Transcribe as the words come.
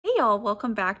y'all,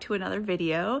 welcome back to another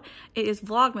video. It is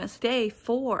Vlogmas day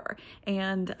 4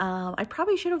 and I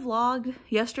probably should have vlogged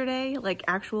yesterday, like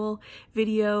actual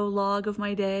video log of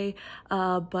my day,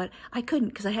 but I couldn't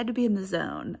because I had to be in the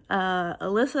zone.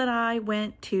 Alyssa and I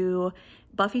went to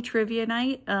Buffy trivia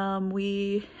night.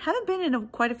 We haven't been in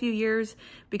quite a few years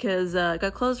because it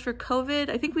got closed for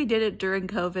COVID. I think we did it during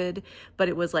COVID, but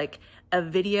it was like a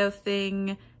video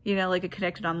thing, you know, like it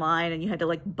connected online and you had to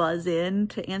like buzz in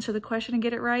to answer the question and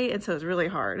get it right. And so it was really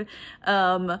hard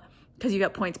because you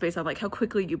got points based on like how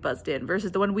quickly you buzzed in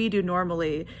versus the one we do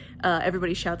normally.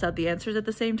 Everybody shouts out the answers at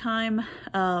the same time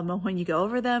when you go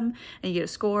over them, and you get a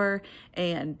score,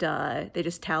 and they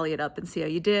just tally it up and see how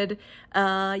you did.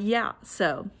 Yeah,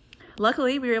 so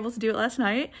luckily we were able to do it last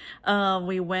night.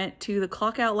 We went to the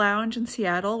Clock Out Lounge in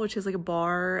Seattle, which is like a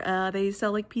bar. They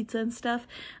sell like pizza and stuff.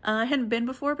 I hadn't been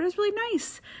before, but it was really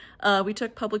nice. We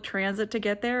took public transit to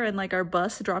get there, and like our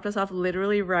bus dropped us off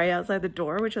literally right outside the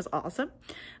door, which was awesome.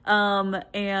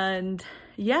 And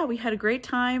yeah, we had a great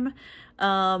time.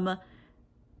 Alyssa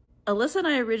and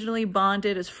I originally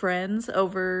bonded as friends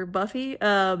over Buffy.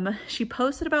 She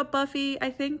posted about Buffy,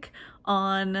 I think,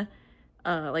 on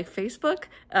like Facebook.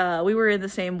 We were in the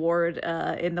same ward,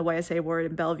 in the YSA ward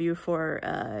in Bellevue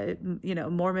for, you know,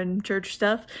 Mormon church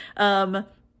stuff.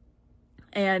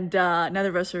 And neither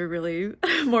of us are really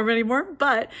Mormon anymore,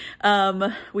 but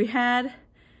we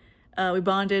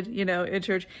bonded, you know, in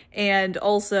church. And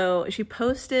also she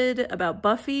posted about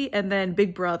Buffy and then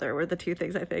Big Brother were the two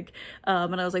things, I think.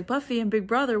 And I was like, Buffy and Big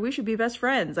Brother, we should be best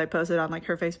friends. I posted on like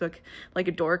her Facebook like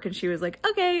a dork, and she was like,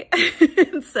 okay.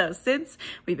 And so since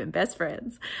we've been best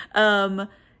friends.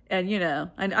 And you know,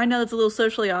 I know it's a little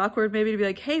socially awkward maybe to be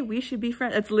like, hey, we should be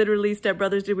friends. It's literally Step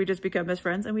Brothers, did we just become best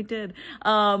friends? And we did.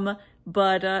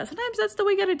 But sometimes that's the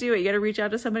way you gotta do it. You gotta reach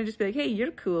out to somebody and just be like, hey, you're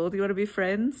cool. Do you wanna be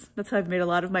friends? That's how I've made a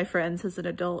lot of my friends as an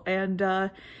adult. And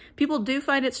people do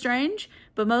find it strange,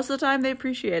 but most of the time they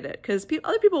appreciate it because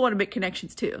other people wanna make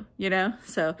connections too, you know?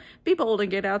 So be bold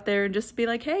and get out there and just be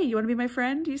like, hey, you wanna be my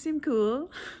friend? You seem cool.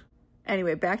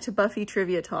 Anyway, back to Buffy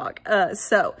trivia talk.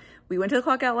 So we went to the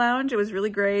Clock Out Lounge. It was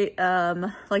really great.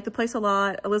 Liked the place a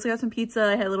lot. Alyssa got some pizza.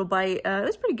 I had a little bite. It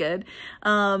was pretty good.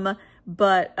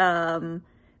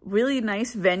 Really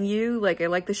nice venue. Like I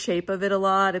like the shape of it a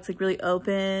lot. It's like really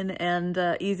open and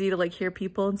easy to like hear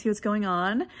people and see what's going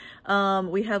on.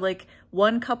 We had like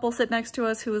one couple sit next to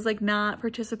us who was like not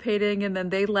participating, and then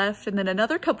they left, and then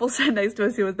another couple sat next to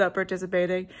us who was not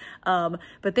participating.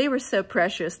 But they were so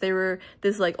precious. They were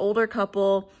this like older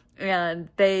couple, and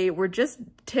they were just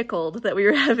tickled that we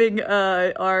were having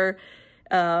our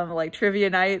like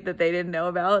trivia night that they didn't know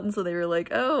about. And so they were like,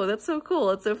 oh, that's so cool.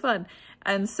 That's so fun.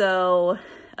 And so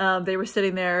they were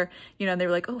sitting there, you know, and they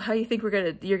were like, oh, how do you think you're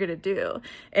gonna do?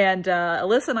 And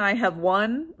Alyssa and I have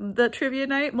won the trivia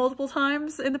night multiple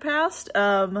times in the past,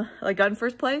 like gotten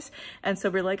first place. And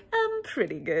so we're like,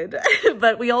 pretty good.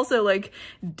 But we also like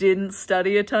didn't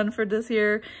study a ton for this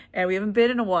year, and we haven't been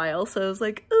in a while. So I was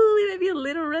like, oh, we might be a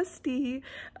little rusty.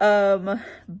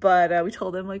 But we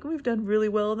told them like, we've done really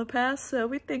well in the past, so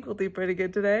we think we'll do pretty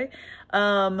good today.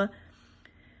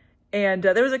 And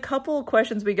there was a couple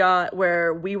questions we got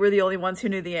where we were the only ones who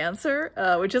knew the answer,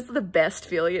 which is the best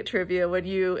feeling at trivia when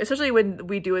especially when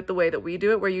we do it the way that we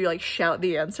do it, where you like shout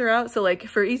the answer out. So like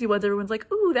for easy ones, everyone's like,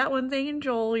 ooh, that one's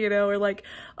Angel, you know, or like,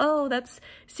 oh, that's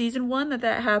season 1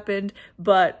 that happened.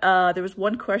 But there was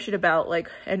one question about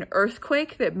like an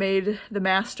earthquake that made the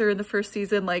master in the first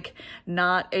season like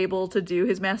not able to do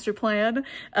his master plan.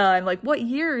 And like, what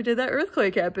year did that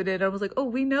earthquake happen in? And I was like, oh,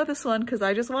 we know this one because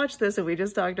I just watched this and we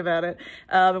just talked about it.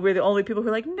 And we're the only people who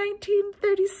were like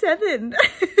 1937.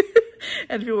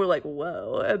 And people were like,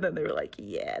 whoa. And then they were like,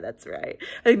 yeah, that's right.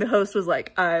 I think the host was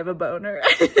like, I have a boner.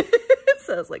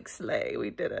 So I was like, slay,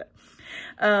 we did it.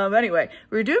 Anyway,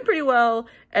 we were doing pretty well,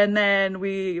 and then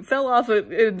we fell off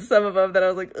in some of them that I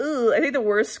was like, ooh. I think the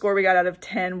worst score we got out of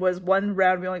 10 was one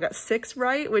round we only got 6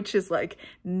 right, which is like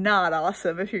not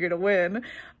awesome if you're gonna win.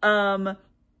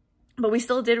 But we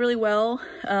still did really well,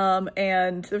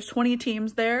 and there's 20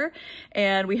 teams there,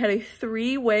 and we had a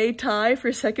 3-way tie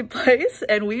for second place,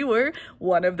 and we were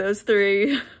one of those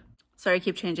 3. Sorry, I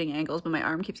keep changing angles, but my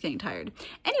arm keeps getting tired.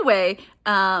 Anyway,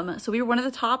 so we were one of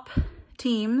the top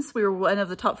teams. We were one of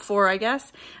the top 4, I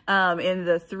guess, in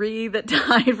the 3 that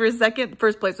tied for second.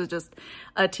 First place was just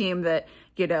a team that,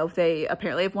 you know, they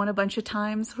apparently have won a bunch of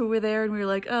times who were there, and we were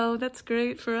like, oh, that's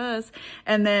great for us.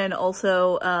 And then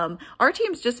also, our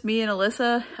team's just me and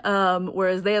Alyssa,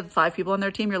 whereas they have 5 people on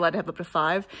their team. You're allowed to have up to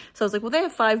 5. So I was like, well, they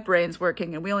have 5 brains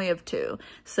working and we only have 2.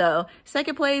 So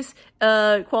second place,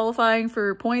 qualifying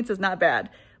for points is not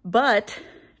bad. But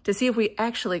to see if we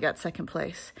actually got second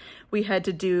place, we had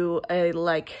to do a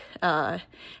like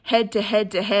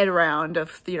head-to-head round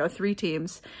of 3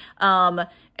 teams.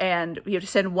 And you have to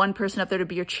send one person up there to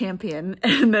be your champion,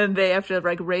 and then they have to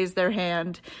like raise their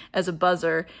hand as a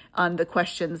buzzer on the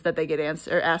questions that they get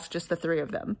asked, just the 3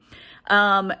 of them.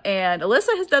 And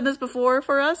Alyssa has done this before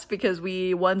for us because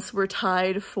we once were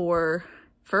tied for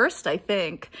first, I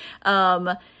think.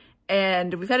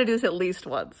 And we've had to do this at least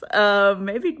once,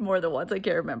 maybe more than once, I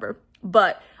can't remember.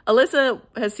 But Alyssa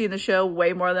has seen the show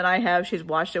way more than I have. She's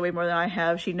watched it way more than I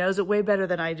have. She knows it way better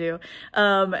than I do.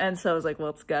 And so I was like, well,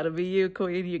 it's gotta be you,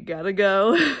 queen. You gotta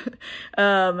go.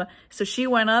 So she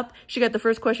went up. She got the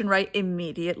first question right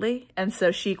immediately. And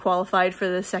so she qualified for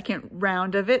the second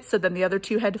round of it. So then the other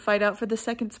 2 had to fight out for the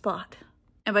second spot.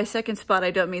 And by second spot,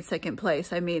 I don't mean second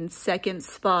place. I mean second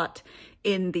spot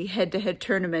in the head-to-head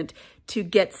tournament to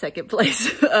get second place.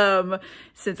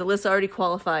 Since Alyssa already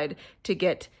qualified to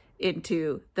get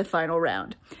into the final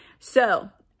round. So,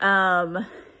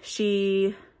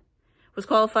 she was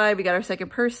qualified, we got our second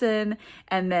person,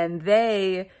 and then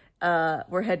they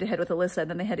were head-to-head with Alyssa, and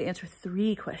then they had to answer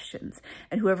 3 questions,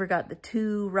 and whoever got the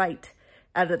 2 right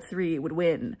out of the 3 would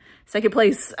win second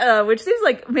place, which seems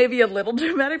like maybe a little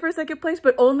dramatic for second place,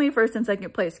 but only first and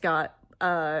second place got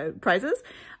prizes.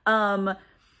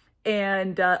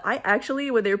 And I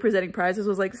actually, when they were presenting prizes,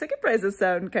 was like, second prizes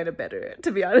sound kind of better,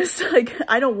 to be honest. Like,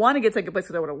 I don't want to get second place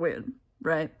because I want to win,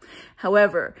 right?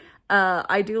 However,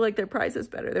 I do like their prizes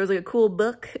better. There was like a cool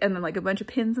book and then like a bunch of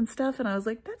pins and stuff, and I was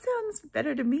like, that sounds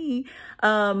better to me.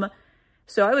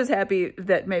 So I was happy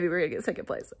that maybe we're gonna get second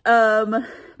place. But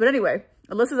anyway,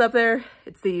 Alyssa's up there.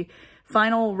 It's the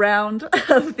final round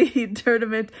of the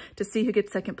tournament to see who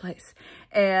gets second place.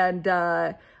 And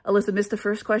Alyssa missed the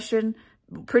first question.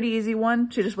 Pretty easy one.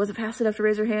 She just wasn't fast enough to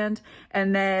raise her hand.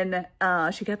 And then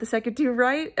she got the second 2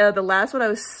 right. The last one I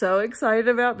was so excited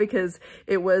about because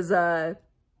it was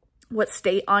what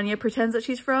state Anya pretends that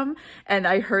she's from. And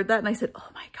I heard that and I said, oh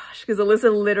my gosh, because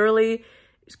Alyssa literally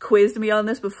quizzed me on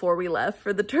this before we left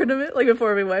for the tournament, like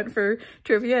before we went for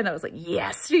trivia. And I was like,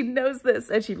 yes, she knows this.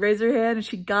 And she raised her hand and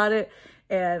she got it.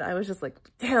 And I was just like,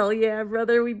 hell yeah,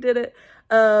 brother, we did it.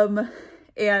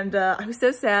 And I was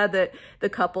so sad that the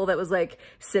couple that was like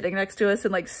sitting next to us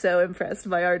and like so impressed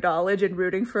by our knowledge and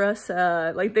rooting for us,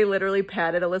 like they literally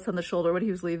patted Alyssa on the shoulder when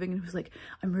he was leaving and he was like,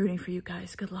 I'm rooting for you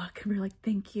guys, good luck. And we were like,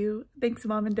 thank you, thanks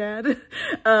mom and dad.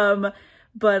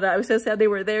 But I was so sad they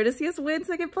were there to see us win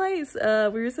second place.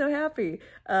 We were so happy.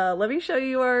 Let me show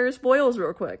you our spoils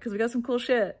real quick because we got some cool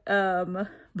shit.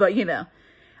 But you know,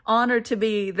 honored to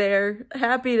be there,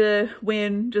 happy to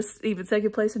win just even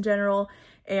second place in general.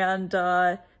 And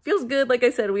feels good. Like I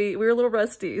said, we were a little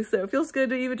rusty, so it feels good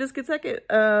to even just get second.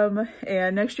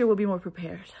 And next year we'll be more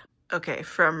prepared. Okay,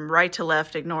 from right to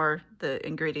left, ignore the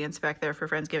ingredients back there for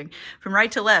Friendsgiving. From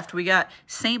right to left, we got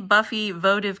St. Buffy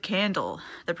Votive Candle,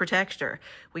 the Protector.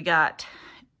 We got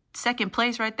second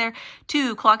place right there,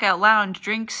 2 Clock Out Lounge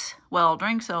drinks, well,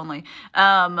 drinks only.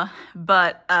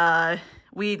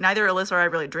 Neither Alyssa or I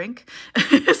really drink,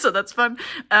 so that's fun.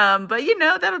 But you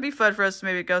know, that'll be fun for us to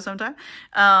maybe go sometime.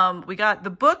 We got, the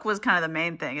book was kind of the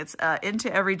main thing. It's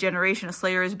Into Every Generation, A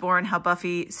Slayer is Born, How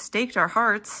Buffy Staked Our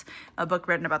Hearts, a book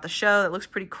written about the show that looks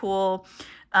pretty cool.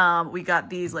 We got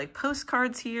these like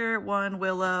postcards here, 1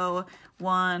 Willow,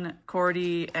 1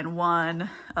 Cordy, and 1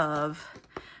 of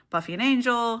Buffy and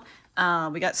Angel.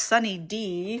 We got Sunny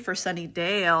D for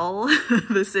Sunnydale,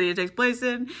 the city it takes place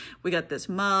in. We got this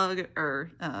mug,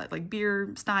 or like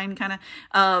beer stein kind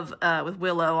of with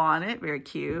Willow on it. Very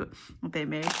cute what they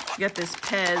made. We got this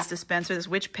Pez dispenser, this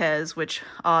witch Pez, which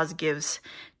Oz gives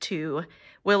to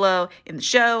Willow in the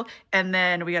show. And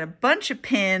then we got a bunch of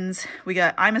pins. We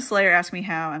got I'm a Slayer, Ask Me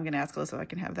How. I'm going to ask Alyssa if I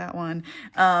can have that one.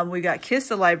 We got Kiss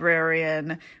the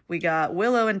Librarian. We got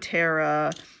Willow and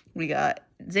Tara. We got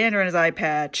Xander and his eye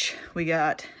patch. We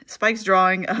got Spike's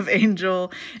drawing of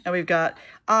Angel. And we've got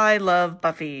I Love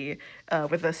Buffy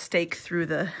with a stake through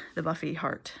the Buffy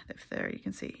heart. If there you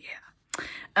can see.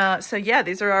 Yeah. So yeah,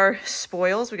 these are our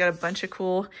spoils. We got a bunch of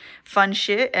cool, fun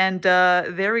shit. And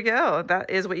there we go. That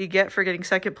is what you get for getting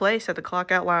second place at the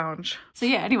Clock Out Lounge. So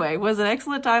yeah, anyway, it was an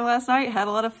excellent time last night. Had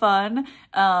a lot of fun.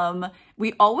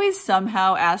 We always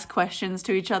somehow ask questions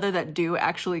to each other that do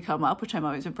actually come up, which I'm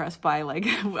always impressed by. Like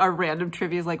our random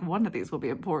trivia is like, one of these will be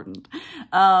important.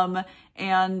 And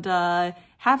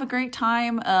have a great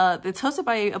time. It's hosted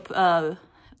by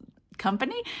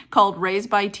company called Raised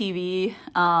by TV,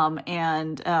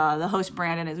 and the host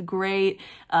Brandon is great.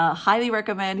 Highly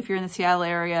recommend if you're in the Seattle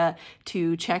area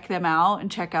to check them out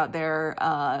and check out their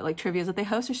like trivias that they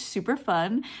host. Are super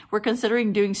fun. We're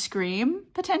considering doing Scream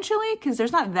potentially because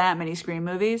there's not that many Scream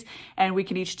movies, and we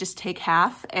can each just take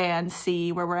half and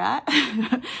see where we're at.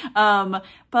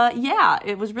 But yeah,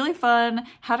 it was really fun.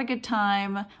 Had a good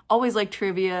time. Always like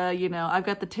trivia. You know, I've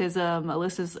got the tism.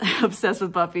 Alyssa's obsessed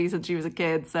with Buffy since she was a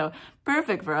kid, so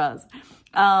perfect for us.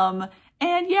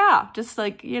 And yeah, just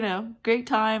like, you know, great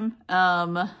time.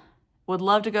 Would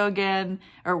love to go again,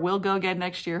 or will go again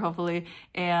next year, hopefully.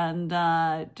 And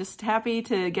just happy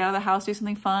to get out of the house, do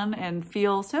something fun, and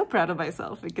feel so proud of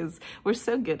myself because we're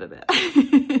so good at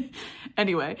it.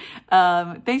 Anyway,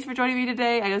 thanks for joining me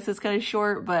today. I know this is kind of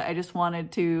short, but I just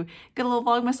wanted to get a little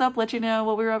Vlogmas up, let you know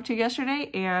what we were up to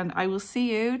yesterday, and I will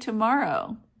see you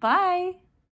tomorrow. Bye!